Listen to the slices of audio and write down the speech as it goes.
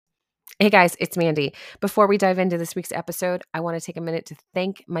Hey guys, it's Mandy. Before we dive into this week's episode, I want to take a minute to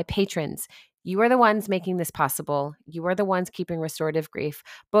thank my patrons. You are the ones making this possible. You are the ones keeping restorative grief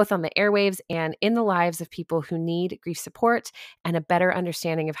both on the airwaves and in the lives of people who need grief support and a better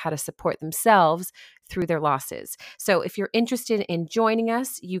understanding of how to support themselves through their losses. So if you're interested in joining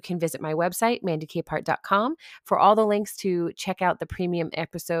us, you can visit my website, mandykpart.com, for all the links to check out the premium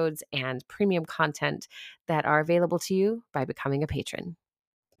episodes and premium content that are available to you by becoming a patron.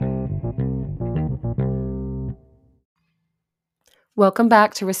 Welcome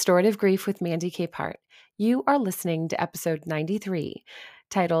back to Restorative Grief with Mandy Capehart. You are listening to episode 93,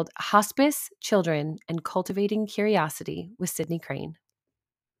 titled Hospice, Children, and Cultivating Curiosity with Sydney Crane.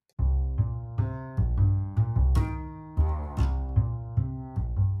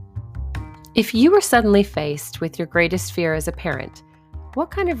 If you were suddenly faced with your greatest fear as a parent,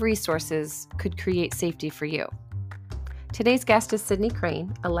 what kind of resources could create safety for you? Today's guest is Sydney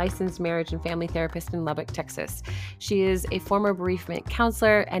Crane, a licensed marriage and family therapist in Lubbock, Texas. She is a former bereavement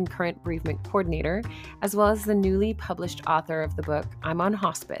counselor and current bereavement coordinator, as well as the newly published author of the book, I'm on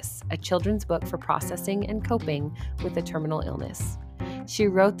Hospice, a children's book for processing and coping with a terminal illness. She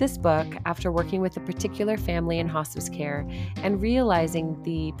wrote this book after working with a particular family in hospice care and realizing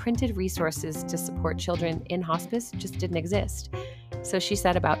the printed resources to support children in hospice just didn't exist. So she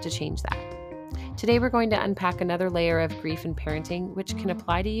set about to change that. Today, we're going to unpack another layer of grief and parenting, which can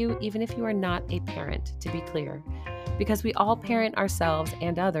apply to you even if you are not a parent, to be clear, because we all parent ourselves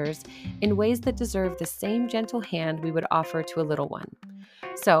and others in ways that deserve the same gentle hand we would offer to a little one.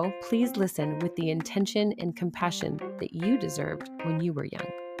 So please listen with the intention and compassion that you deserved when you were young.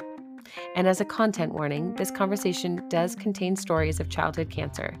 And as a content warning, this conversation does contain stories of childhood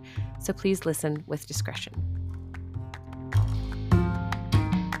cancer, so please listen with discretion.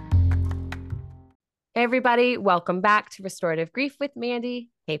 Hey everybody, welcome back to Restorative Grief with Mandy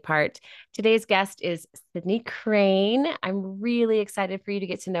Capehart. Today's guest is Sydney Crane. I'm really excited for you to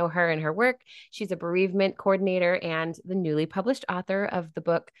get to know her and her work. She's a bereavement coordinator and the newly published author of the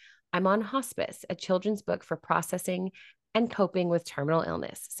book, I'm on Hospice, a children's book for processing and coping with terminal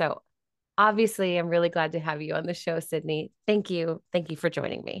illness. So obviously, I'm really glad to have you on the show, Sydney. Thank you. Thank you for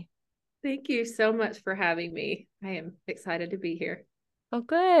joining me. Thank you so much for having me. I am excited to be here. Oh,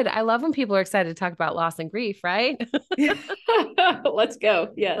 good. I love when people are excited to talk about loss and grief, right? Let's go.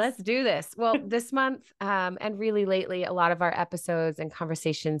 Yes. Let's do this. Well, this month and really lately, a lot of our episodes and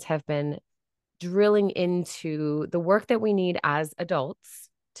conversations have been drilling into the work that we need as adults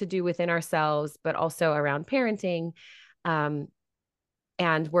to do within ourselves, but also around parenting and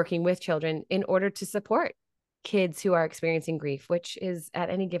working with children in order to support kids who are experiencing grief, which is at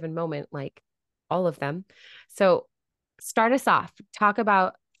any given moment, like all of them. So start us off. Talk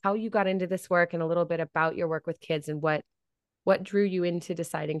about how you got into this work and a little bit about your work with kids and what drew you into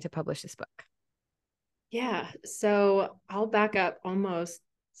deciding to publish this book. Yeah. So I'll back up almost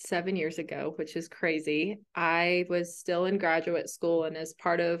 7 years ago, which is crazy. I was still in graduate school, and as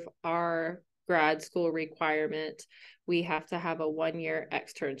part of our grad school requirement, we have to have a 1-year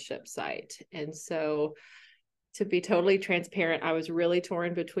externship site. And so, to be totally transparent, I was really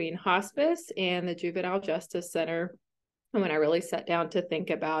torn between hospice and the Juvenile Justice Center. And when I really sat down to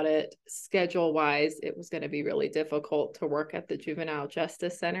think about it, schedule wise, it was going to be really difficult to work at the Juvenile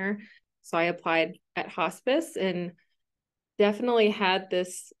Justice Center. So I applied at hospice and definitely had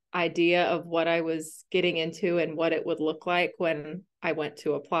this idea of what I was getting into and what it would look like when I went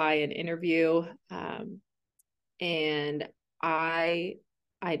to apply and interview. And I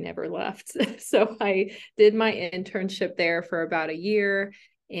never left. So I did my internship there for about a year.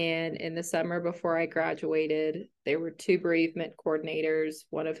 And in the summer before I graduated, there were 2 bereavement coordinators,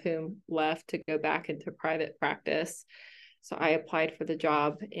 one of whom left to go back into private practice. So I applied for the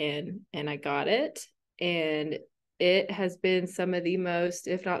job and I got it. And it has been some of the most,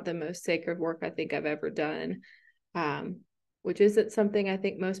 if not the most sacred work I think I've ever done, which isn't something I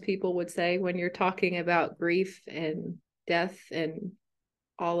think most people would say when you're talking about grief and death and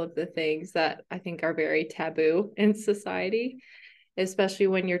all of the things that I think are very taboo in society, especially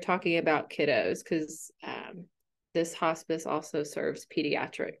when you're talking about kiddos, because this hospice also serves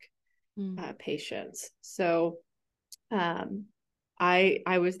pediatric patients. So I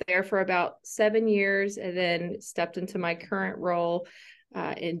was there for about 7 years and then stepped into my current role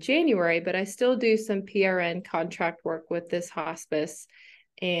in January, but I still do some PRN contract work with this hospice.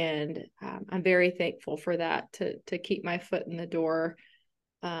 And I'm very thankful for that to keep my foot in the door.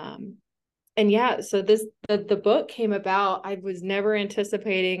 And yeah, so the book came about. I was never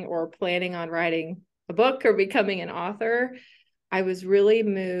anticipating or planning on writing a book or becoming an author. I was really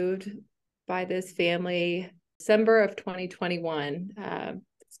moved by this family. December of 2021,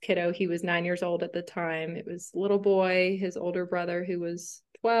 it's kiddo. He was 9 years old at the time. It was little boy, his older brother who was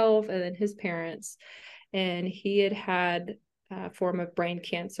 12, and then his parents. And he had had a form of brain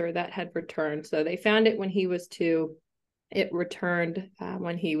cancer that had returned. So they found it when he was 2. It returned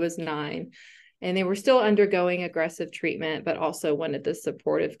when he was 9. And they were still undergoing aggressive treatment, but also wanted the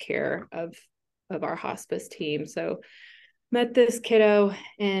supportive care of our hospice team. So met this kiddo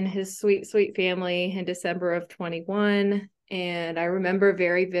and his sweet, sweet family in December of 21. And I remember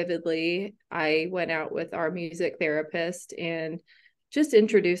very vividly, I went out with our music therapist and just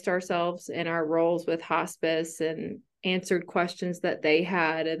introduced ourselves and our roles with hospice and answered questions that they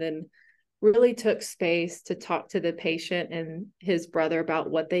had, and then really took space to talk to the patient and his brother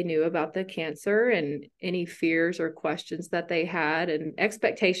about what they knew about the cancer and any fears or questions that they had and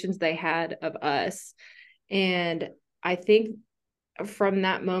expectations they had of us. And I think from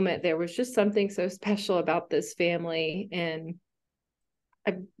that moment, there was just something so special about this family. And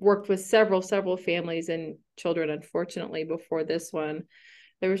I worked with several families and children, unfortunately, before this one.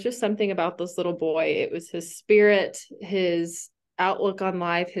 There was just something about this little boy. It was his spirit, his outlook on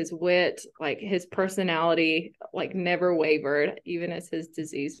life, his wit, like his personality, like never wavered, even as his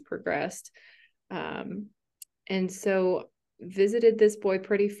disease progressed. And so visited this boy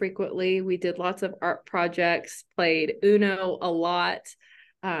pretty frequently. We did lots of art projects, played Uno a lot,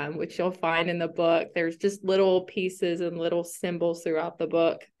 which you'll find in the book. There's just little pieces and little symbols throughout the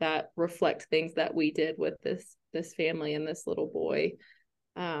book that reflect things that we did with this family and this little boy.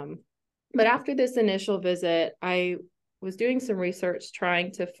 But after this initial visit, I was doing some research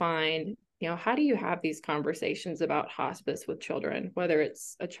trying to find, how do you have these conversations about hospice with children, whether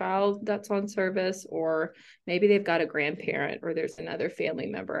it's a child that's on service or maybe they've got a grandparent or there's another family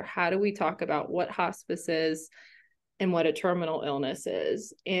member. How do we talk about what hospice is and what a terminal illness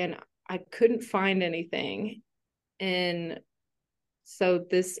is? And I couldn't find anything. And so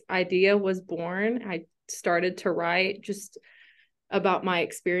this idea was born. I started to write just about my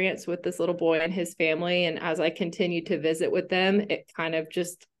experience with this little boy and his family. And as I continued to visit with them, it kind of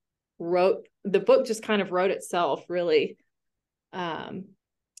just the book just kind of wrote itself, really. And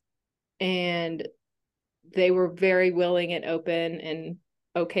they were very willing and open and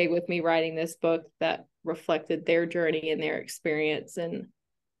okay with me writing this book that reflected their journey and their experience. And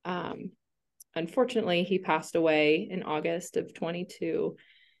unfortunately, he passed away in August of 22,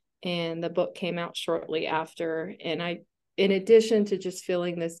 and the book came out shortly after. And in addition to just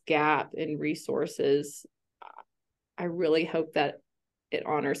filling this gap in resources, I really hope that it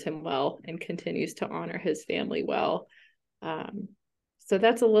honors him well and continues to honor his family well. So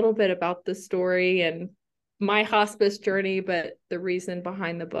that's a little bit about the story and my hospice journey, but the reason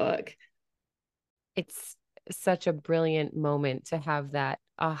behind the book. It's such a brilliant moment to have that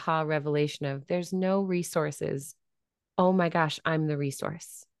aha revelation of there's no resources. Oh my gosh, I'm the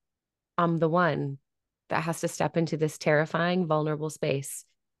resource. I'm the one that has to step into this terrifying, vulnerable space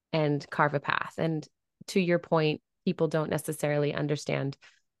and carve a path. And to your point, people don't necessarily understand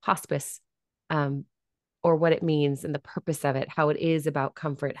hospice or what it means and the purpose of it, how it is about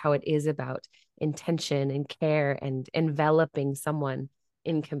comfort, how it is about intention and care and enveloping someone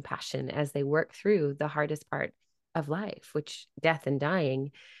in compassion as they work through the hardest part of life, which death and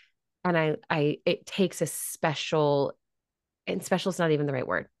dying. And it takes a special, and special is not even the right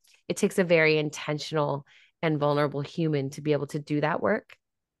word. It takes a very intentional and vulnerable human to be able to do that work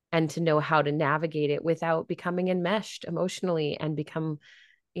and to know how to navigate it without becoming enmeshed emotionally and become,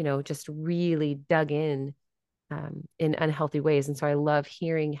 just really dug in unhealthy ways. And so I love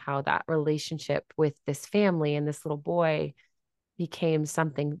hearing how that relationship with this family and this little boy became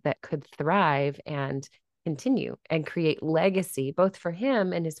something that could thrive and continue and create legacy, both for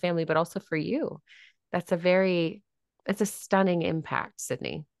him and his family, but also for you. It's a stunning impact,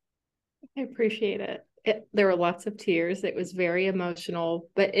 Sydney. I appreciate it. There were lots of tears. It was very emotional,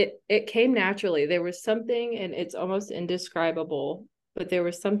 but it came naturally. There was something, and it's almost indescribable, but there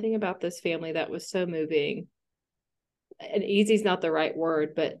was something about this family that was so moving. And easy is not the right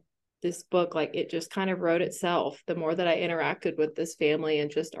word, but this book, like, it just kind of wrote itself the more that I interacted with this family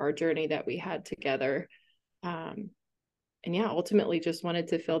and just our journey that we had together. And yeah, ultimately just wanted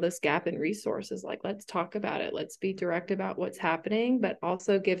to fill this gap in resources. Like, let's talk about it. Let's be direct about what's happening, but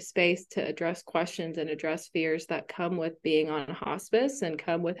also give space to address questions and address fears that come with being on hospice and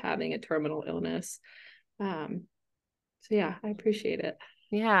come with having a terminal illness. So yeah, I appreciate it.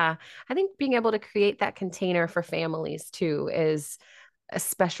 Yeah. I think being able to create that container for families too is a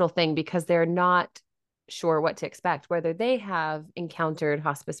special thing because they're not sure what to expect, whether they have encountered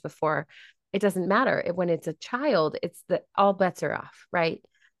hospice before. It doesn't matter. When it's a child, it's that all bets are off, right?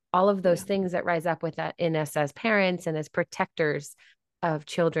 All of those things that rise up with that in us as parents and as protectors of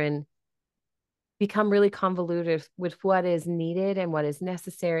children become really convoluted with what is needed and what is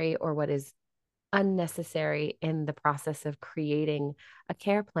necessary or what is unnecessary in the process of creating a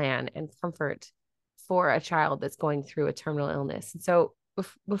care plan and comfort for a child that's going through a terminal illness. And so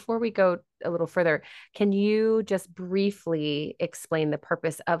before we go a little further, can you just briefly explain the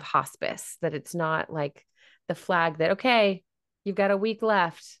purpose of hospice? That it's not like the flag that, okay, you've got a week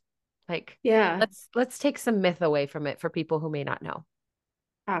left. Like, Yeah, let's take some myth away from it for people who may not know.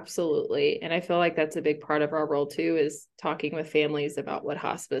 absolutely. And I feel like that's a big part of our role too, is talking with families about what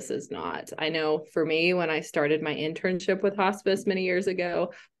hospice is not. I know for me, when I started my internship with hospice many years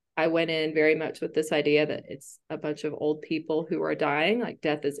ago, I went in very much with this idea that it's a bunch of old people who are dying, like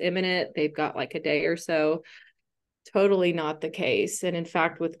death is imminent. They've got like a day or so. Totally not the case. And in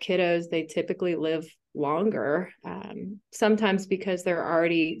fact, with kiddos, they typically live longer, sometimes because they're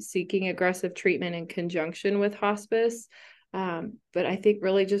already seeking aggressive treatment in conjunction with hospice. But I think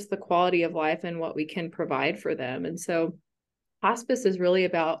really just the quality of life and what we can provide for them. And so hospice is really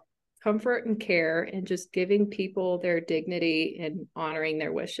about comfort and care and just giving people their dignity and honoring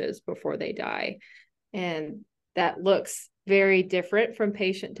their wishes before they die. And that looks very different from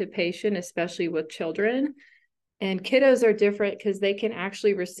patient to patient, especially with children. And kiddos are different because they can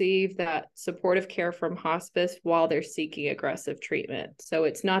actually receive that supportive care from hospice while they're seeking aggressive treatment. So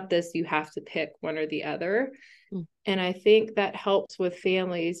it's not this, you have to pick one or the other. Mm. And I think that helps with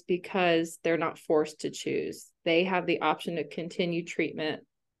families because they're not forced to choose. They have the option to continue treatment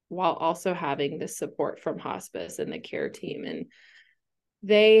while also having the support from hospice and the care team. And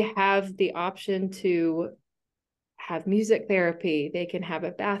they have the option to have music therapy. They can have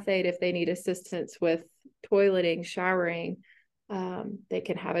a bath aid if they need assistance with toileting, showering. They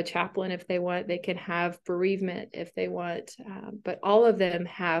can have a chaplain if they want. They can have bereavement if they want. But all of them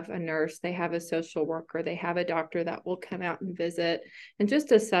have a nurse. They have a social worker. They have a doctor that will come out and visit and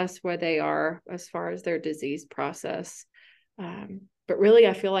just assess where they are as far as their disease process. But really,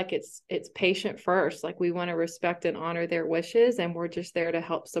 I feel like it's patient first. Like we want to respect and honor their wishes, and we're just there to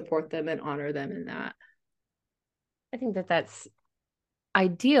help support them and honor them in that. I think that that's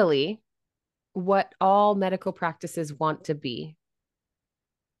ideally what all medical practices want to be,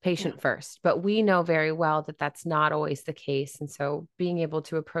 Yeah. patient first. But we know very well that that's not always the case. And so being able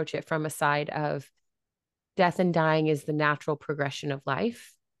to approach it from a side of death and dying is the natural progression of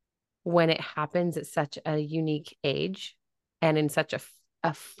life when it happens at such a unique age and in such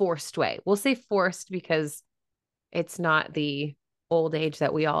a forced way. We'll say forced because it's not the old age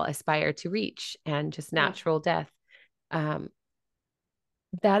that we all aspire to reach and just Yeah. natural death. Um,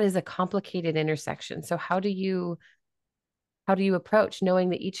 that is a complicated intersection. So how do you approach knowing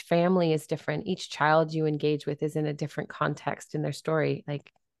that each family is different, each child you engage with is in a different context in their story?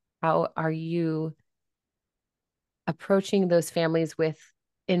 Like, how are you approaching those families with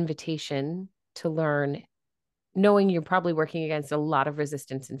invitation to learn, knowing you're probably working against a lot of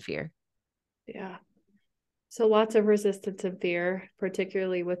resistance and fear? Yeah. So lots of resistance and fear,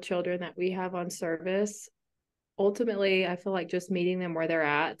 particularly with children that we have on service. Ultimately, I feel like just meeting them where they're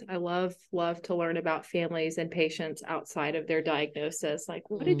at. I love to learn about families and patients outside of their diagnosis. Like,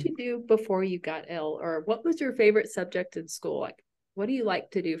 what did Mm. you do before you got ill? Or what was your favorite subject in school? Like, what do you like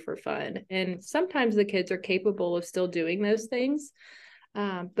to do for fun? And sometimes the kids are capable of still doing those things.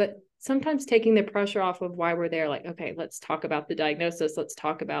 But sometimes taking the pressure off of why we're there, like, okay, let's talk about the diagnosis. Let's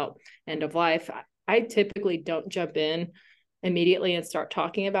talk about end of life. I typically don't jump in immediately and start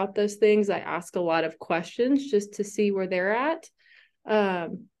talking about those things. I ask a lot of questions just to see where they're at.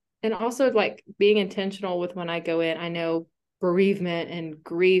 And also like being intentional with when I go in, I know bereavement and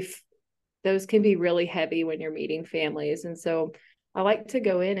grief, those can be really heavy when you're meeting families. And so I like to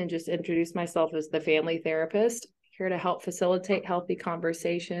go in and just introduce myself as the family therapist, here to help facilitate healthy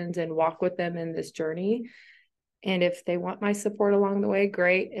conversations and walk with them in this journey. And if they want my support along the way,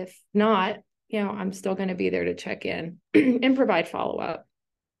 great. If not, I'm still going to be there to check in and provide follow up.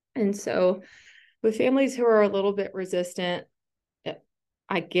 And so with families who are a little bit resistant,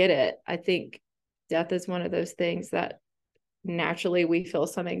 I get it. I think death is one of those things that naturally we feel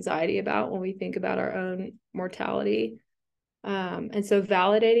some anxiety about when we think about our own mortality. And so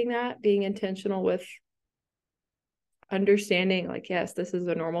validating that, being intentional with understanding, like, yes, this is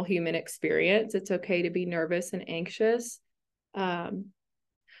a normal human experience. It's okay to be nervous and anxious. Um,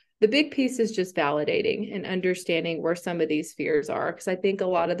 the big piece is just validating and understanding where some of these fears are. Because I think a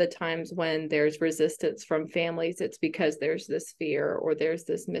lot of the times when there's resistance from families, it's because there's this fear or there's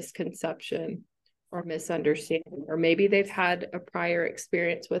this misconception or misunderstanding, or maybe they've had a prior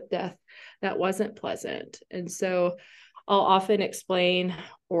experience with death that wasn't pleasant. And so I'll often explain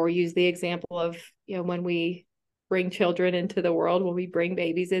or use the example of, when we bring children into the world, when we bring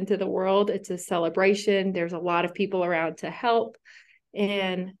babies into the world, it's a celebration. There's a lot of people around to help.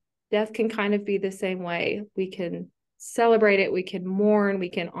 And death can kind of be the same way. We can celebrate it, we can mourn, we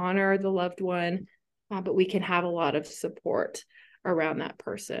can honor the loved one, but we can have a lot of support around that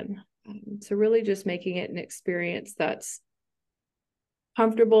person. So really just making it an experience that's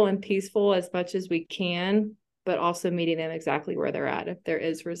comfortable and peaceful as much as we can, but also meeting them exactly where they're at. If there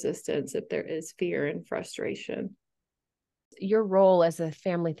is resistance, if there is fear and frustration. Your role as a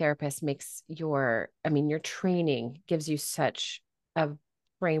family therapist makes your training gives you such a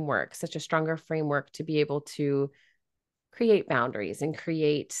framework, such a stronger framework to be able to create boundaries and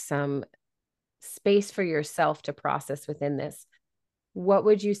create some space for yourself to process within this. What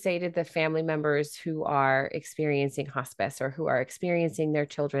would you say to the family members who are experiencing hospice or who are experiencing their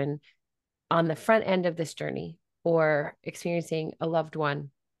children on the front end of this journey, or experiencing a loved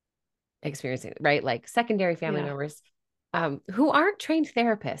one experiencing, right? Like secondary family members who aren't trained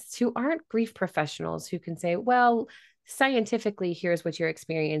therapists, who aren't grief professionals, who can say, well, scientifically, here's what you're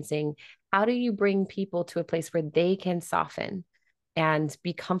experiencing. How do you bring people to a place where they can soften and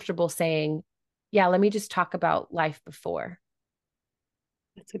be comfortable saying, yeah, let me just talk about life before?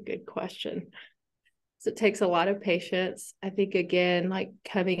 That's a good question. So it takes a lot of patience. I think, again, like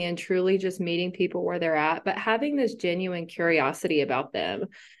coming in, truly just meeting people where they're at, but having this genuine curiosity about them.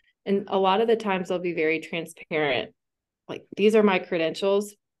 And a lot of the times they'll be very transparent. Like, these are my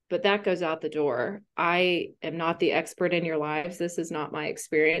credentials, but that goes out the door. I am not the expert in your lives. This is not my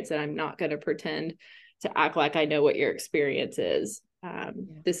experience, and I'm not going to pretend to act like I know what your experience is.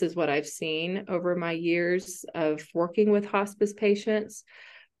 This is what I've seen over my years of working with hospice patients,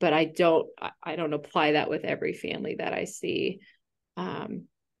 but I don't apply that with every family that I see. And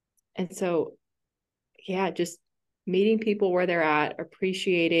so, yeah, just meeting people where they're at,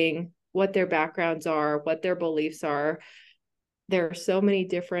 appreciating what their backgrounds are, what their beliefs are. There are so many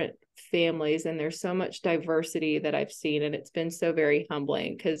different families and there's so much diversity that I've seen. And it's been so very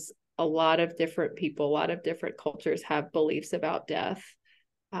humbling because a lot of different people, a lot of different cultures have beliefs about death.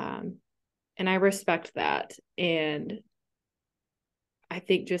 And I respect that. And I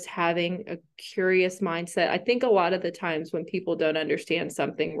think just having a curious mindset. I think a lot of the times when people don't understand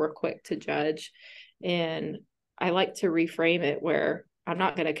something, we're quick to judge. And I like to reframe it where I'm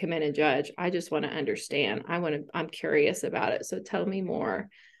not going to come in and judge. I just want to understand. I'm curious about it. So tell me more.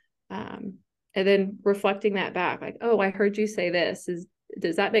 And then reflecting that back, like, oh, I heard you say this.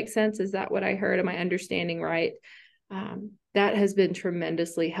 Does that make sense? Is that what I heard? Am I understanding right? That has been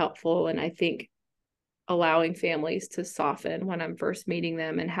tremendously helpful. And I think allowing families to soften when I'm first meeting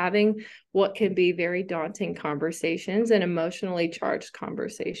them and having what can be very daunting conversations and emotionally charged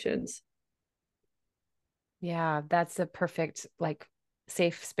conversations. Yeah, that's a perfect, like,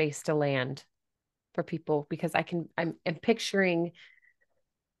 safe space to land for people, because I'm picturing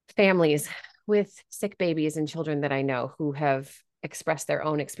families with sick babies and children that I know who have expressed their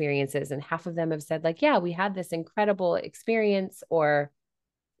own experiences, and half of them have said, like, yeah, we had this incredible experience, or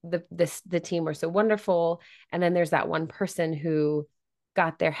the team were so wonderful. And then there's that one person who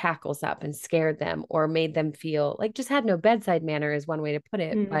got their hackles up and scared them, or made them feel like, just had no bedside manner is one way to put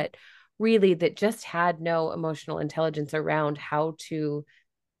it, but really that just had no emotional intelligence around how to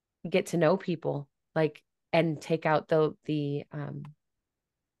get to know people, like, and take out the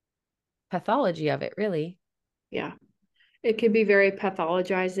pathology of it, really. Yeah, it can be very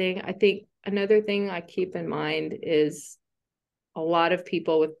pathologizing. I think another thing I keep in mind is a lot of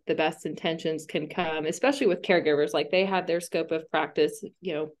people with the best intentions can come, especially with caregivers, like they have their scope of practice,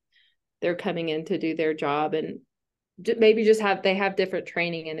 they're coming in to do their job, and maybe they have different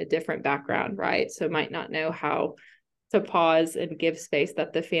training and a different background, right? So might not know how to pause and give space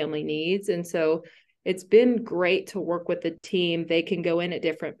that the family needs. And so it's been great to work with the team. They can go in at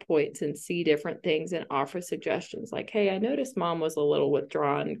different points and see different things and offer suggestions like, hey, I noticed mom was a little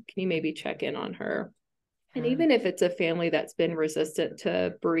withdrawn. Can you maybe check in on her? And even if it's a family that's been resistant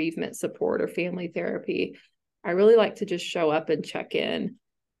to bereavement support or family therapy, I really like to just show up and check in,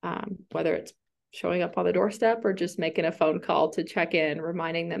 whether it's showing up on the doorstep or just making a phone call to check in,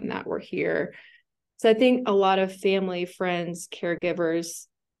 reminding them that we're here. So I think a lot of family, friends, caregivers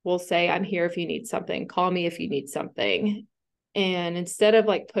will say, I'm here if you need something, call me if you need something. And instead of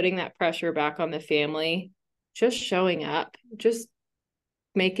like putting that pressure back on the family, just showing up, just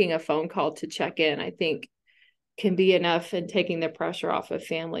making a phone call to check in, I think can be enough in taking the pressure off of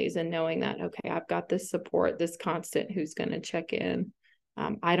families and knowing that, okay, I've got this support, this constant who's going to check in.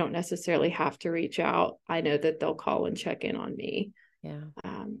 I don't necessarily have to reach out. I know that they'll call and check in on me. Yeah.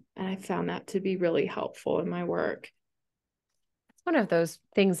 And I found that to be really helpful in my work. One of those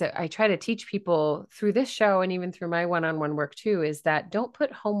things that I try to teach people through this show and even through my one-on-one work too is that don't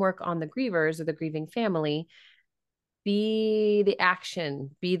put homework on the grievers or the grieving family. Be the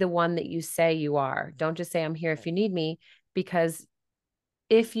action, be the one that you say you are. Don't just say, I'm here if you need me, because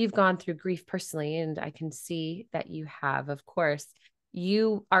if you've gone through grief personally, and I can see that you have, of course,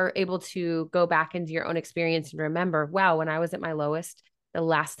 you are able to go back into your own experience and remember, wow, when I was at my lowest, the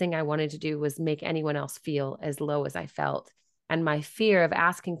last thing I wanted to do was make anyone else feel as low as I felt. And my fear of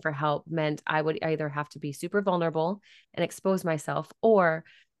asking for help meant I would either have to be super vulnerable and expose myself, or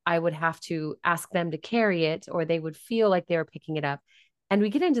I would have to ask them to carry it, or they would feel like they were picking it up. And we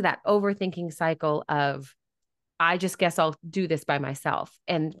get into that overthinking cycle of, I just guess I'll do this by myself.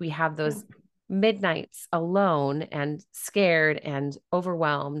 And we have Yeah. those midnights alone and scared and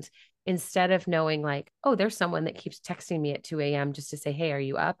overwhelmed instead of knowing, like, oh, there's someone that keeps texting me at 2 a.m. just to say, hey, are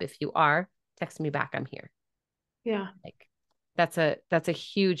you up? If you are, text me back. I'm here. Yeah. Like that's a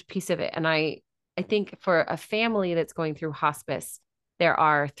huge piece of it. And I think for a family that's going through hospice, there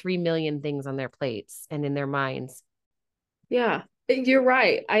are 3 million things on their plates and in their minds. Yeah. You're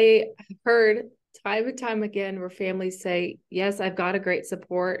right. I heard time and time again where families say, yes, I've got a great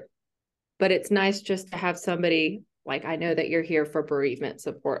support, but it's nice just to have somebody like, I know that you're here for bereavement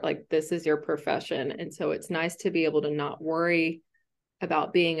support. Like, this is your profession. And so it's nice to be able to not worry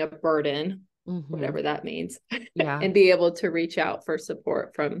about being a burden, Mm-hmm. whatever that means, Yeah. and be able to reach out for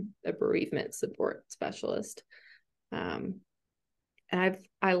support from a bereavement support specialist. Um, and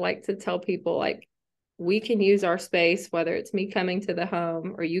I like to tell people, like, we can use our space, whether it's me coming to the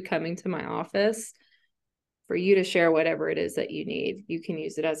home or you coming to my office, for you to share whatever it is that you need. You can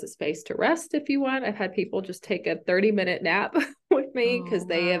use it as a space to rest if you want. I've had people just take a 30-minute nap with me Oh, because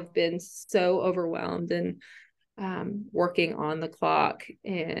they wow. have been so overwhelmed and working on the clock.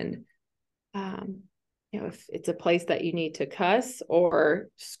 And if it's a place that you need to cuss or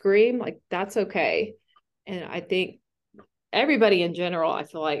scream, like, that's okay. And I think everybody in general, I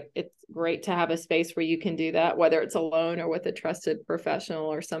feel like it's great to have a space where you can do that, whether it's alone or with a trusted professional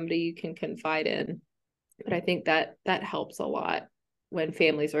or somebody you can confide in. But I think that that helps a lot when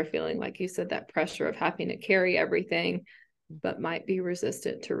families are feeling, like you said, that pressure of having to carry everything, but might be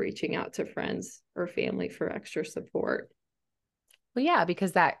resistant to reaching out to friends or family for extra support. Well, yeah,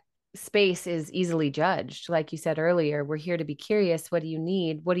 because that space is easily judged. Like you said earlier, we're here to be curious. What do you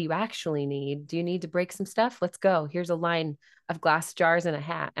need? What do you actually need? Do you need to break some stuff? Let's go. Here's a line of glass jars and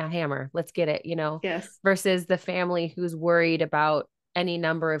a hammer. Let's get it, Yes. versus the family who's worried about any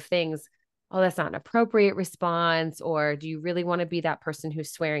number of things. Oh, that's not an appropriate response. Or do you really want to be that person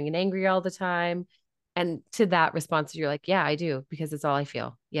who's swearing and angry all the time? And to that response, you're like, yeah, I do, because it's all I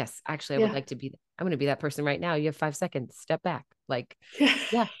feel. Yes, actually, I would Yeah. like to be, I'm going to be that person right now. You have 5 seconds, step back. Like, Yeah.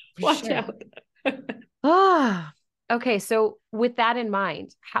 yeah, for Watch sure. out. Ah, okay. So, with that in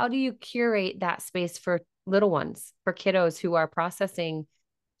mind, how do you curate that space for little ones, for kiddos who are processing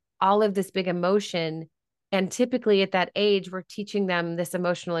all of this big emotion? And typically at that age, we're teaching them this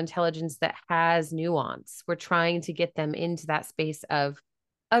emotional intelligence that has nuance. We're trying to get them into that space of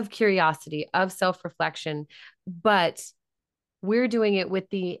curiosity, of self-reflection, but we're doing it with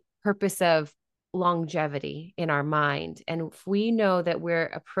the purpose of longevity in our mind. And if we know that we're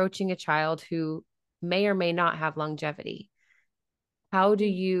approaching a child who may or may not have longevity, how do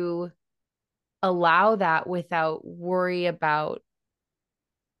you allow that without worry about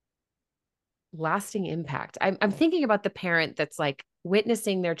lasting impact? I'm thinking about the parent that's like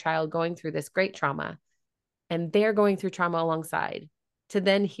witnessing their child going through this great trauma and they're going through trauma alongside, to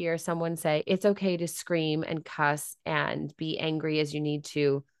then hear someone say, it's okay to scream and cuss and be angry as you need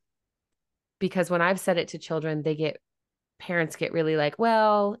to. Because when I've said it to children, parents get really like,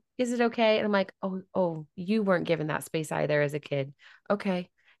 well, is it okay? And I'm like, oh, you weren't given that space either as a kid. Okay.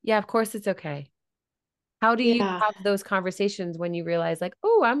 Yeah, of course it's okay. How do you Yeah. have those conversations when you realize, like,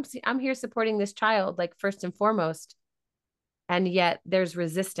 oh, I'm here supporting this child, like, first and foremost, and yet there's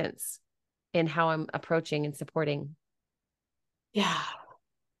resistance in how I'm approaching and supporting? Yeah.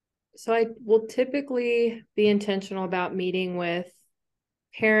 So I will typically be intentional about meeting with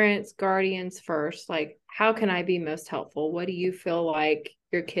parents, guardians first. Like, how can I be most helpful? What do you feel like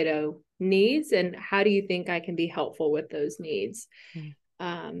your kiddo needs? And how do you think I can be helpful with those needs? Mm.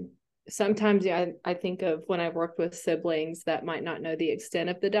 Um, Sometimes I think of when I've worked with siblings that might not know the extent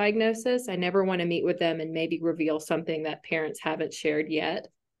of the diagnosis. I never want to meet with them and maybe reveal something that parents haven't shared yet.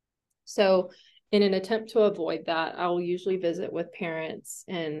 So, in an attempt to avoid that, I will usually visit with parents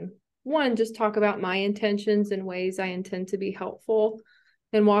and, one, just talk about my intentions and ways I intend to be helpful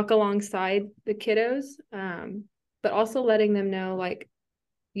and walk alongside the kiddos, but also letting them know, like,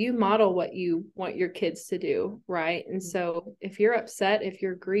 you model what you want your kids to do, right? And so if you're upset, if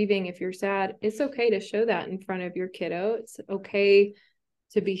you're grieving, if you're sad, it's okay to show that in front of your kiddo. It's okay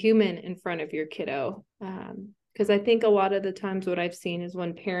to be human in front of your kiddo. Because I think a lot of the times what I've seen is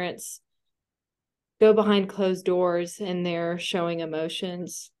when parents go behind closed doors and they're showing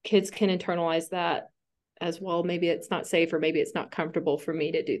emotions, kids can internalize that as well. Maybe it's not safe, or maybe it's not comfortable for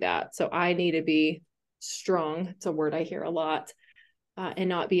me to do that. So I need to be strong. It's a word I hear a lot. And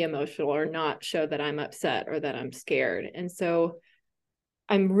not be emotional, or not show that I'm upset or that I'm scared. And so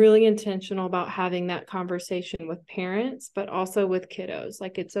I'm really intentional about having that conversation with parents, but also with kiddos.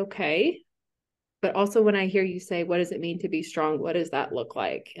 Like, it's okay. But also, when I hear you say, what does it mean to be strong? What does that look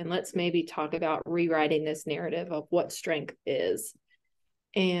like? And let's maybe talk about rewriting this narrative of what strength is.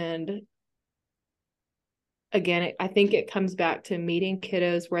 And again, I think it comes back to meeting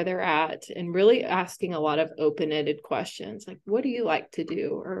kiddos where they're at and really asking a lot of open-ended questions, like, what do you like to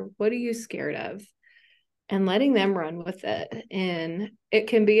do? Or what are you scared of? And letting them run with it. And it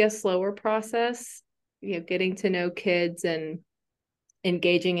can be a slower process, getting to know kids and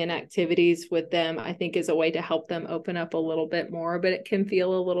engaging in activities with them, I think, is a way to help them open up a little bit more, but it can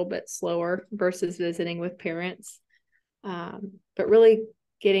feel a little bit slower versus visiting with parents. But really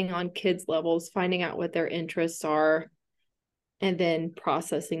getting on kids' levels, finding out what their interests are, and then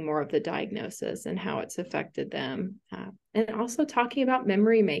processing more of the diagnosis and how it's affected them. And also talking about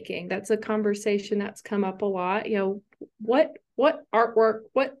memory making. That's a conversation that's come up a lot. What artwork,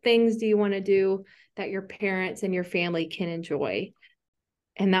 what things do you want to do that your parents and your family can enjoy?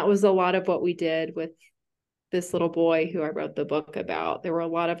 And that was a lot of what we did with this little boy who I wrote the book about. There were a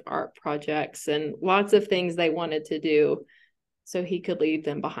lot of art projects and lots of things they wanted to do so he could leave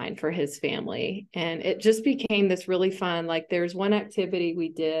them behind for his family. And it just became this really fun, like, there's one activity we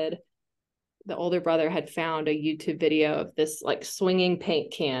did. The older brother had found a YouTube video of this like swinging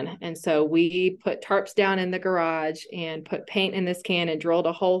paint can. And so we put tarps down in the garage and put paint in this can and drilled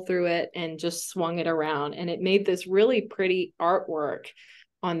a hole through it and just swung it around. And it made this really pretty artwork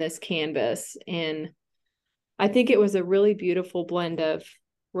on this canvas. And I think it was a really beautiful blend of,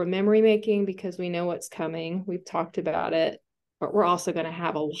 we're memory making because we know what's coming. We've talked about it, but we're also going to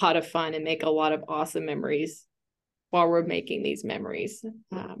have a lot of fun and make a lot of awesome memories while we're making these memories.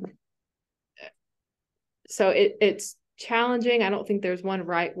 So it's challenging. I don't think there's one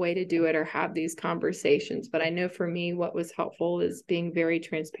right way to do it or have these conversations, but I know for me, what was helpful is being very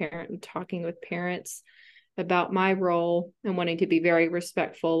transparent and talking with parents about my role and wanting to be very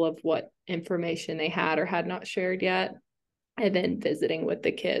respectful of what information they had or had not shared yet. And then visiting with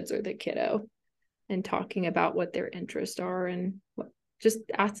the kids or the kiddo and talking about what their interests are, and just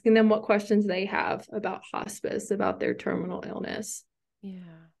asking them what questions they have about hospice, about their terminal illness. Yeah.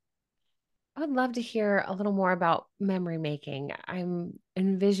 I would love to hear a little more about memory making. I'm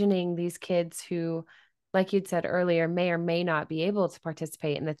envisioning these kids who, like you'd said earlier, may or may not be able to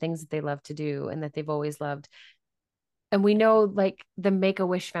participate in the things that they love to do and that they've always loved. And we know, like, the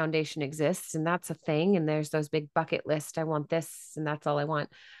Make-A-Wish Foundation exists, and that's a thing. And there's those big bucket lists. I want this, and that's all I want.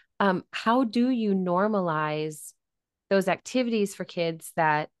 How do you normalize those activities for kids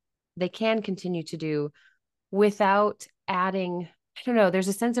that they can continue to do without adding, I don't know, there's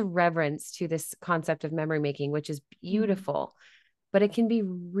a sense of reverence to this concept of memory making, which is beautiful, but it can be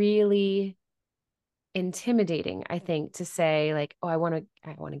really intimidating, I think, to say, like, oh, I want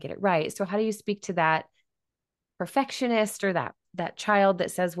to get it right. So how do you speak to that perfectionist, or that child that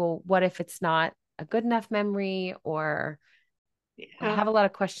says, well, what if it's not a good enough memory? Or I have a lot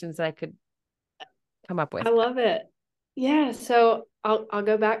of questions that I could come up with. I love it. Yeah. So I'll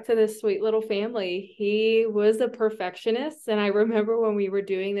go back to this sweet little family. He was a perfectionist. And I remember when we were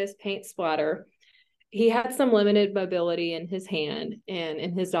doing this paint splatter, he had some limited mobility in his hand and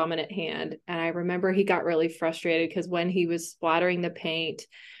in his dominant hand. And I remember he got really frustrated because when he was splattering the paint,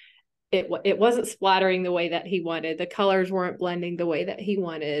 it wasn't splattering the way that he wanted. The colors weren't blending the way that he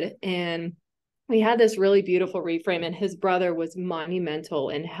wanted. And we had this really beautiful reframe, and his brother was monumental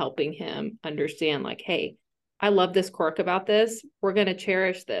in helping him understand, like, hey, I love this quirk about this. We're going to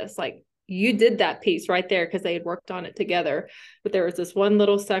cherish this. Like, you did that piece right there, because they had worked on it together. But there was this one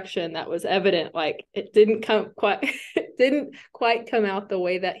little section that was evident, like, it didn't quite come out the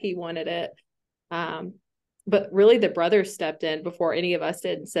way that he wanted it. But really, the brothers stepped in before any of us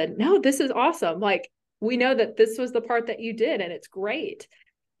did and said, no, this is awesome. Like, we know that this was the part that you did, and it's great.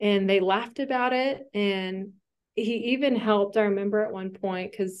 And they laughed about it. And he even helped, I remember at one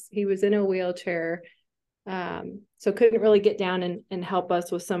point, because he was in a wheelchair, so couldn't really get down and help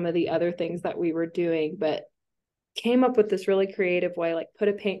us with some of the other things that we were doing, but came up with this really creative way, like put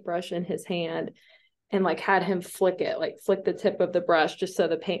a paintbrush in his hand and like had him flick it, like flick the tip of the brush just so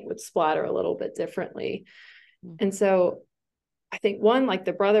the paint would splatter a little bit differently. And so I think one, like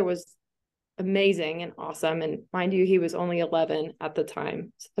the brother was amazing and awesome. And mind you, he was only 11 at the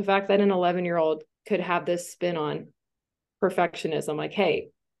time. So the fact that an 11-year-old could have this spin on perfectionism, like, hey,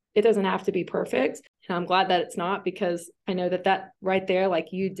 it doesn't have to be perfect. And I'm glad that it's not, because I know that that right there, like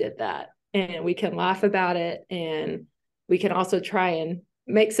you did that, and we can laugh about it, and we can also try and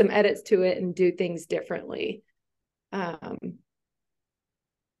make some edits to it and do things differently. So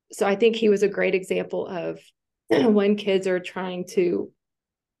I think he was a great example of when kids are trying to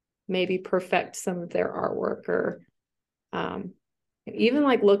maybe perfect some of their artwork, or even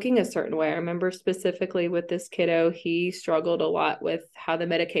like looking a certain way. I remember specifically with this kiddo, he struggled a lot with how the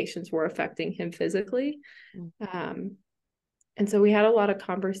medications were affecting him physically. And so we had a lot of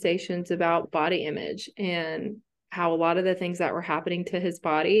conversations about body image and how a lot of the things that were happening to his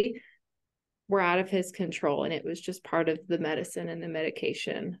body were out of his control. And it was just part of the medicine and the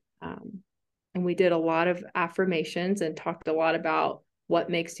medication. And we did a lot of affirmations and talked a lot about what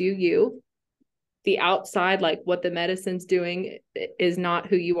makes you you. The outside, like what the medicine's doing, is not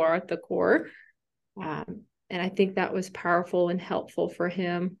who you are at the core. And I think that was powerful and helpful for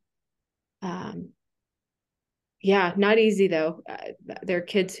him. Yeah, not easy though. There are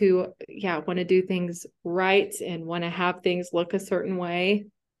kids who, want to do things right and want to have things look a certain way.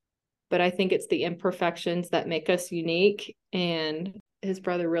 But I think it's the imperfections that make us unique. And his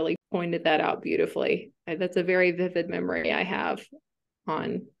brother really pointed that out beautifully. That's a very vivid memory I have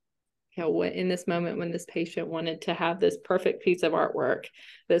on, in this moment when this patient wanted to have this perfect piece of artwork,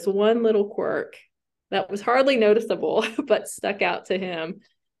 this one little quirk that was hardly noticeable, but stuck out to him.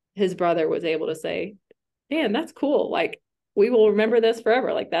 His brother was able to say, man, that's cool. Like, we will remember this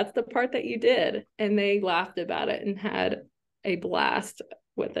forever. Like, that's the part that you did. And they laughed about it and had a blast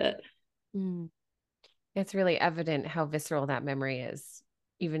with it. It's really evident how visceral that memory is,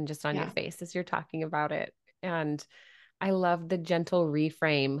 even just on your face as you're talking about it. And I love the gentle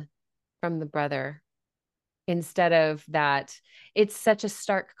reframe from the brother. Instead of that, it's such a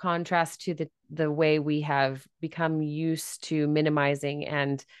stark contrast to the way we have become used to minimizing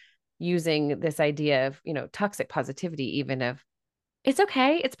and using this idea of, toxic positivity, even of, it's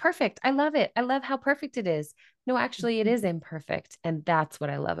okay, it's perfect, I love it, I love how perfect it is. No, actually it is imperfect, and that's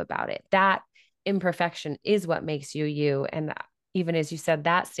what I love about it. That imperfection is what makes you you. And even as you said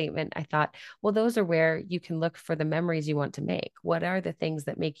that statement, I thought, well, those are where you can look for the memories you want to make. What are the things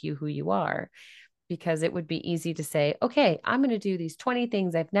that make you who you are? Because it would be easy to say, okay, I'm going to do these 20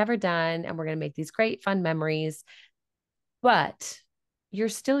 things I've never done, and we're going to make these great fun memories. But you're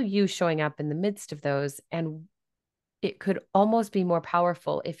still you showing up in the midst of those. And it could almost be more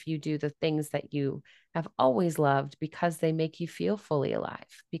powerful if you do the things that you have always loved, because they make you feel fully alive,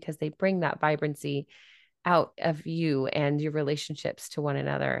 because they bring that vibrancy out of you and your relationships to one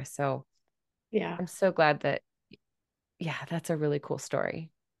another. So I'm so glad that, that's a really cool story.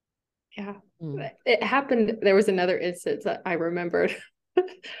 Yeah. It happened. There was another instance that I remembered.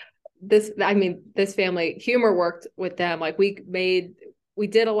 This family, humor worked with them. Like, we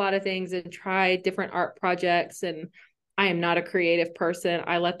did a lot of things and tried different art projects. And I am not a creative person.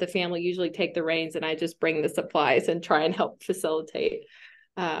 I let the family usually take the reins, and I just bring the supplies and try and help facilitate.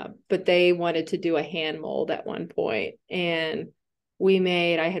 But they wanted to do a hand mold at one point, and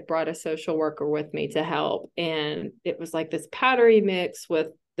I had brought a social worker with me to help. And it was like this powdery mix with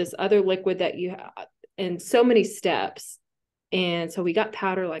this other liquid that you have, and so many steps. And so we got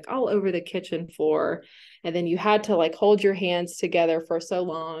powder like all over the kitchen floor. And then you had to like hold your hands together for so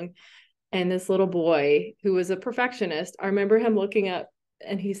long. And this little boy who was a perfectionist, I remember him looking up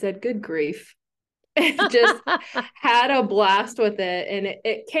and he said, "Good grief." And just had a blast with it. And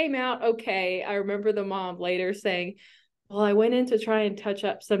it came out okay. I remember the mom later saying, well, I went in to try and touch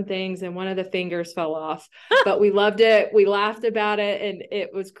up some things and one of the fingers fell off, but we loved it. We laughed about it and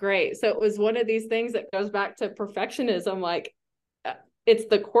it was great. So it was one of these things that goes back to perfectionism. Like, it's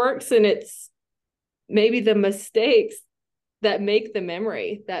the quirks and it's maybe the mistakes that make the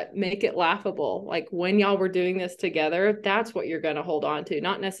memory, that make it laughable. Like, when y'all were doing this together, that's what you're going to hold on to,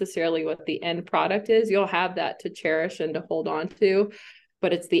 not necessarily what the end product is. You'll have that to cherish and to hold on to,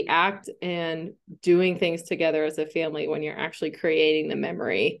 but it's the act and doing things together as a family when you're actually creating the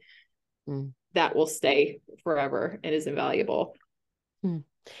memory that will stay forever and is invaluable.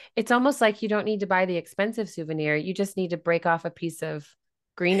 It's almost like you don't need to buy the expensive souvenir. You just need to break off a piece of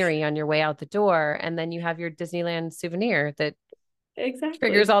greenery on your way out the door, and then you have your Disneyland souvenir that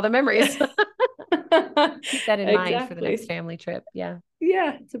triggers all the memories. Keep that in mind for the next family trip. Yeah.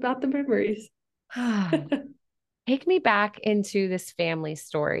 Yeah, it's about the memories. Take me back into this family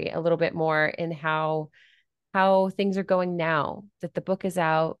story a little bit more in how things are going now that the book is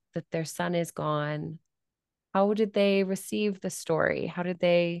out, that their son is gone. How did they receive the story? How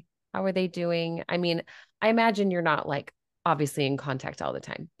are they doing? I mean, I imagine you're not like obviously in contact all the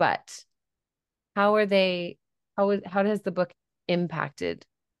time, but how are they, how has the book impacted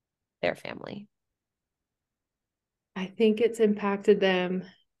their family? I think it's impacted them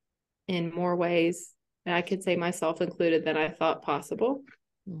in more ways, and I could say myself included, than I thought possible.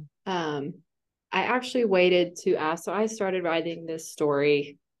 Mm. I actually waited to ask. So I started writing this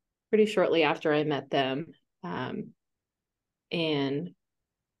story pretty shortly after I met them. And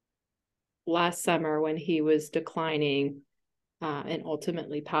last summer, when he was declining and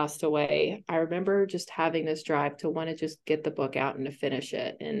ultimately passed away, I remember just having this drive to want to just get the book out and to finish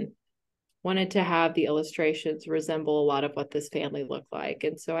it, and wanted to have the illustrations resemble a lot of what this family looked like.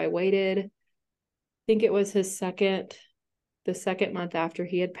 And so I waited, I think it was the second month after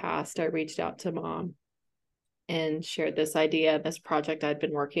he had passed, I reached out to Mom and shared this idea, this project I'd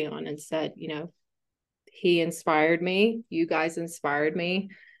been working on, and said, he inspired me. You guys inspired me.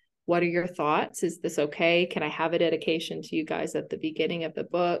 What are your thoughts? Is this okay? Can I have a dedication to you guys at the beginning of the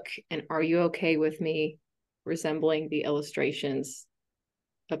book? And are you okay with me resembling the illustrations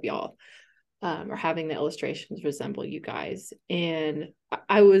of y'all, or having the illustrations resemble you guys? And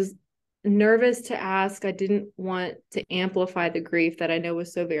I was nervous to ask. I didn't want to amplify the grief that I know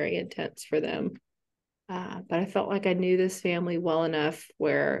was so very intense for them. But I felt like I knew this family well enough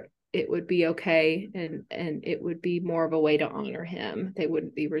where it would be okay, and it would be more of a way to honor him. They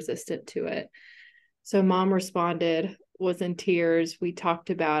wouldn't be resistant to it. So Mom responded, was in tears. We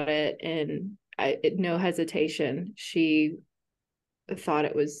talked about it, and no hesitation. She thought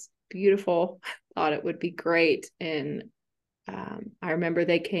it was beautiful, thought it would be great. And I remember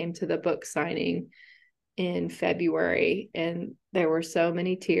they came to the book signing in February, and there were so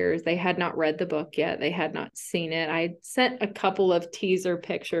many tears. They had not read the book yet. They had not seen it. I sent a couple of teaser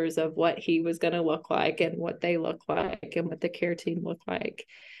pictures of what he was going to look like and what they look like and what the care team looked like.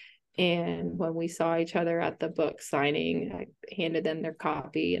 And when we saw each other at the book signing, I handed them their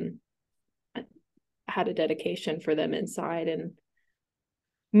copy and had a dedication for them inside, and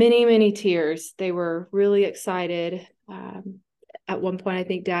many, many tears. They were really excited. At one point, I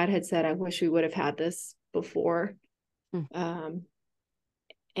think Dad had said, I wish we would have had this before. Mm.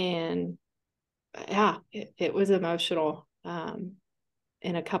 And yeah, it was emotional. And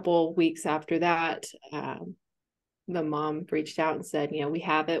a couple weeks after that, the mom reached out and said, we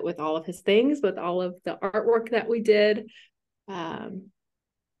have it with all of his things, with all of the artwork that we did. And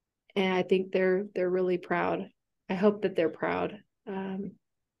I think they're really proud. I hope that they're proud.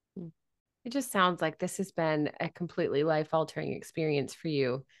 It just sounds like this has been a completely life-altering experience for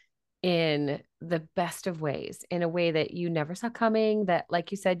you in the best of ways, in a way that you never saw coming, that, like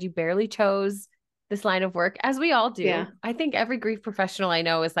you said, you barely chose this line of work, as we all do. Yeah. I think every grief professional I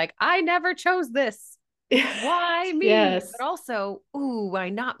know is like, I never chose this. Why me? Yes. But also, ooh, why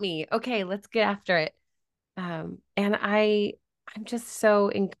not me? Okay, let's get after it. And I'm just so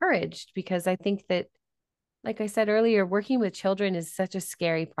encouraged, because I think that, like I said earlier, working with children is such a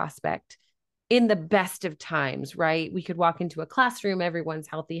scary prospect in the best of times, right? We could walk into a classroom, everyone's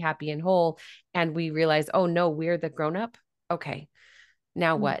healthy, happy, and whole, and we realize, oh no, we're the grown up. Okay,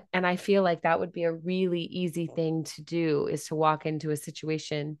 now what? And I feel like that would be a really easy thing to do, is to walk into a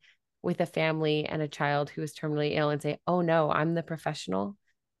situation with a family and a child who is terminally ill and say, oh no, I'm the professional.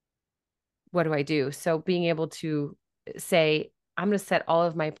 What do I do? So being able to say, I'm going to set all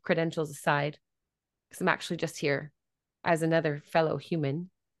of my credentials aside, because I'm actually just here as another fellow human.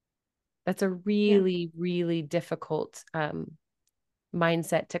 That's a really, really difficult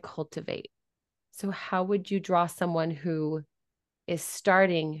mindset to cultivate. So, how would you draw someone who is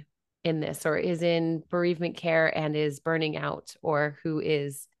starting in this, or is in bereavement care and is burning out, or who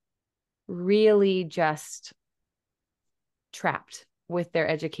is really just trapped with their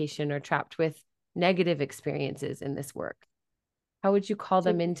education or trapped with negative experiences in this work? How would you call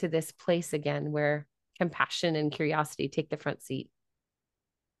them into this place again where compassion and curiosity take the front seat?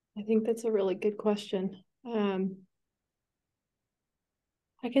 I think that's a really good question. I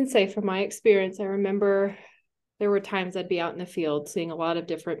can say from my experience, I remember there were times I'd be out in the field seeing a lot of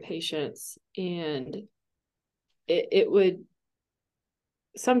different patients, and it would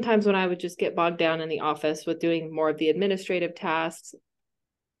sometimes, when I would just get bogged down in the office with doing more of the administrative tasks,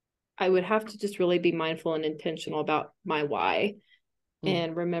 I would have to just really be mindful and intentional about my why,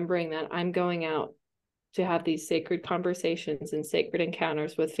 and remembering that I'm going out to have these sacred conversations and sacred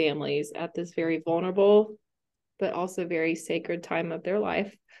encounters with families at this very vulnerable, but also very sacred time of their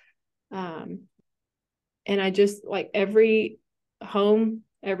life. And And I just like every home,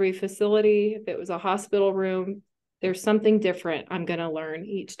 every facility, if it was a hospital room, there's something different I'm going to learn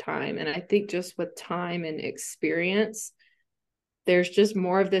each time. And I think just with time and experience, there's just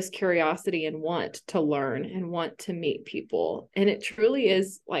more of this curiosity and want to learn and want to meet people. And it truly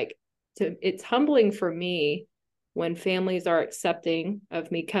is like, it's humbling for me when families are accepting of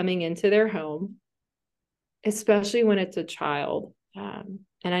me coming into their home, especially when it's a child.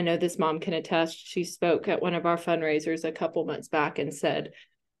 And I know this mom can attest. She spoke at one of our fundraisers a couple months back and said,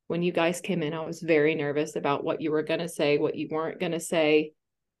 when you guys came in, I was very nervous about what you were going to say, what you weren't going to say.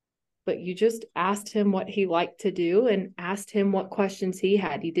 But you just asked him what he liked to do and asked him what questions he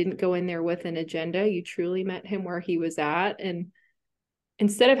had. You didn't go in there with an agenda. You truly met him where he was at. And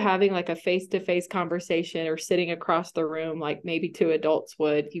instead of having like a face-to-face conversation or sitting across the room like maybe two adults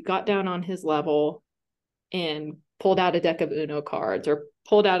would, you got down on his level and pulled out a deck of Uno cards or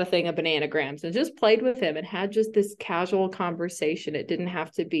pulled out a thing of bananagrams and just played with him and had just this casual conversation. It didn't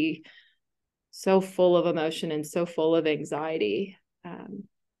have to be so full of emotion and so full of anxiety.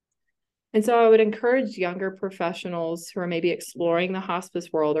 And so I would encourage younger professionals who are maybe exploring the hospice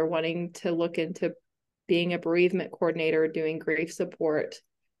world or wanting to look into being a bereavement coordinator, doing grief support.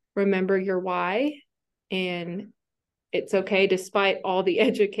 Remember your why, and it's okay, despite all the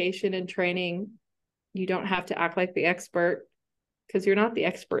education and training, you don't have to act like the expert because you're not the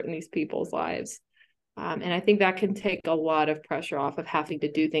expert in these people's lives. And I think that can take a lot of pressure off of having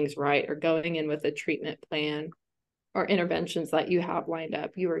to do things right or going in with a treatment plan or interventions that you have lined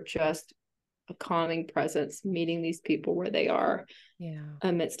up. You are just a calming presence, meeting these people where they are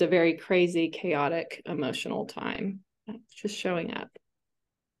amidst a very crazy, chaotic, emotional time. Just showing up.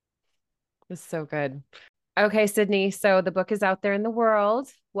 That's so good. Okay, Sydney. So the book is out there in the world.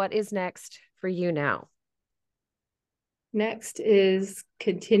 What is next for you now? Next is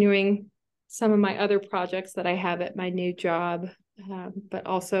continuing some of my other projects that I have at my new job, but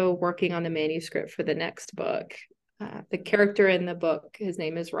also working on the manuscript for the next book. The character in the book, his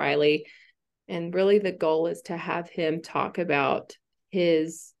name is Riley. And really the goal is to have him talk about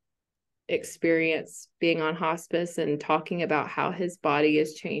his experience being on hospice and talking about how his body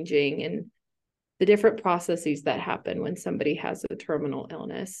is changing and the different processes that happen when somebody has a terminal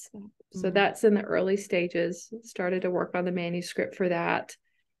illness. So that's in the early stages. Started to work on the manuscript for that.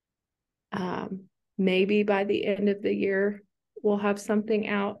 Maybe by the end of the year, we'll have something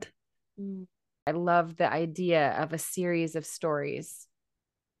out. I love the idea of a series of stories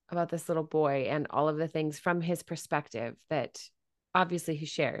about this little boy and all of the things from his perspective that obviously he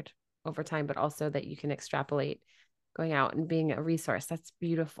shared over time, but also that you can extrapolate going out and being a resource. That's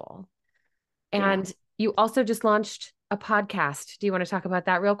beautiful. And you also just launched a podcast. Do you want to talk about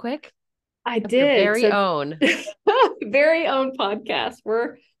that real quick? I did. Your very own. Very own podcast.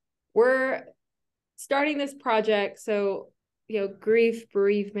 We're starting this project. So, grief,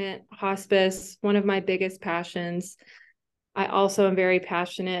 bereavement, hospice, one of my biggest passions. I also am very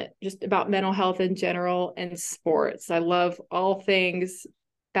passionate just about mental health in general and sports. I love all things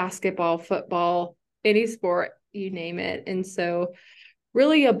basketball, football, any sport, you name it. And so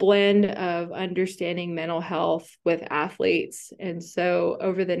really a blend of understanding mental health with athletes. And so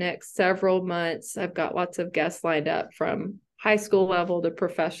over the next several months, I've got lots of guests lined up from high school level to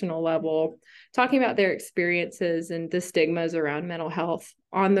professional level, talking about their experiences and the stigmas around mental health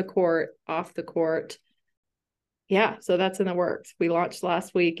on the court, off the court. Yeah, so that's in the works. We launched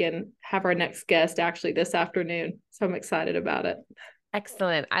last week and have our next guest actually this afternoon. So I'm excited about it.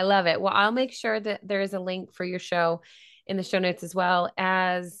 Excellent. I love it. Well, I'll make sure that there is a link for your show in the show notes as well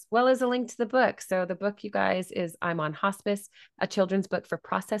as a link to the book. So the book, you guys, is I'm on Hospice, a children's book for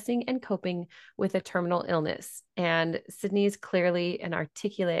processing and coping with a terminal illness. And Sydney is clearly an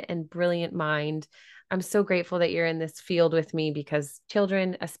articulate and brilliant mind. I'm so grateful that you're in this field with me because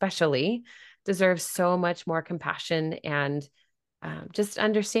children especially deserve so much more compassion and just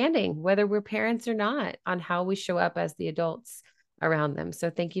understanding, whether we're parents or not, on how we show up as the adults around them.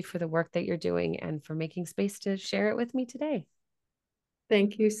 So thank you for the work that you're doing and for making space to share it with me today.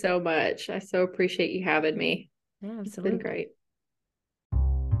 Thank you so much. I so appreciate you having me. Yeah, absolutely. It's been great.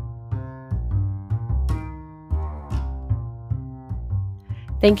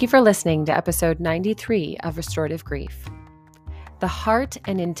 Thank you for listening to episode 93 of Restorative Grief. The heart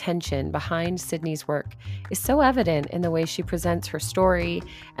and intention behind Sydney's work is so evident in the way she presents her story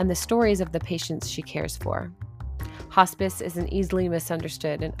and the stories of the patients she cares for. Hospice is an easily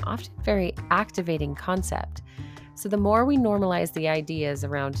misunderstood and often very activating concept. So the more we normalize the ideas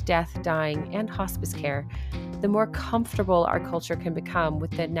around death, dying, and hospice care, the more comfortable our culture can become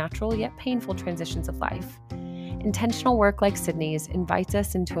with the natural yet painful transitions of life. Intentional work like Sydney's invites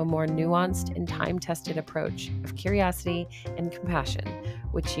us into a more nuanced and time-tested approach of curiosity and compassion,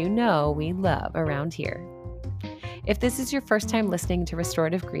 which you know we love around here. If this is your first time listening to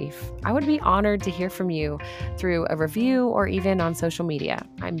Restorative Grief, I would be honored to hear from you through a review or even on social media.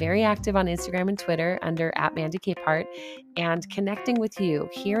 I'm very active on Instagram and Twitter under @MandyKPart, and connecting with you,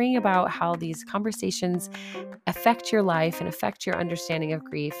 hearing about how these conversations affect your life and affect your understanding of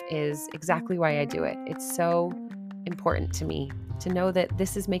grief is exactly why I do it. It's so important to me to know that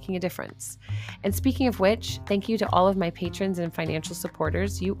this is making a difference. And speaking of which, thank you to all of my patrons and financial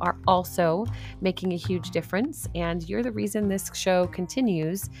supporters. You are also making a huge difference, and you're the reason this show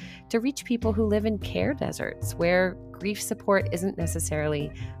continues to reach people who live in care deserts where grief support isn't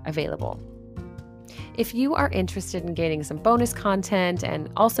necessarily available. If you are interested in getting some bonus content and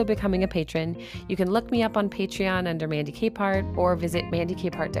also becoming a patron, you can look me up on Patreon under Mandy Capehart or visit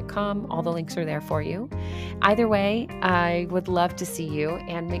mandykpart.com. All the links are there for you. Either way, I would love to see you,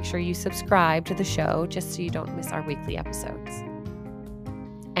 and make sure you subscribe to the show just so you don't miss our weekly episodes.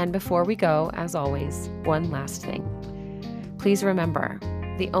 And before we go, as always, one last thing. Please remember,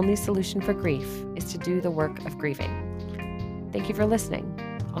 the only solution for grief is to do the work of grieving. Thank you for listening.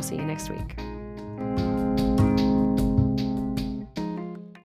 I'll see you next week.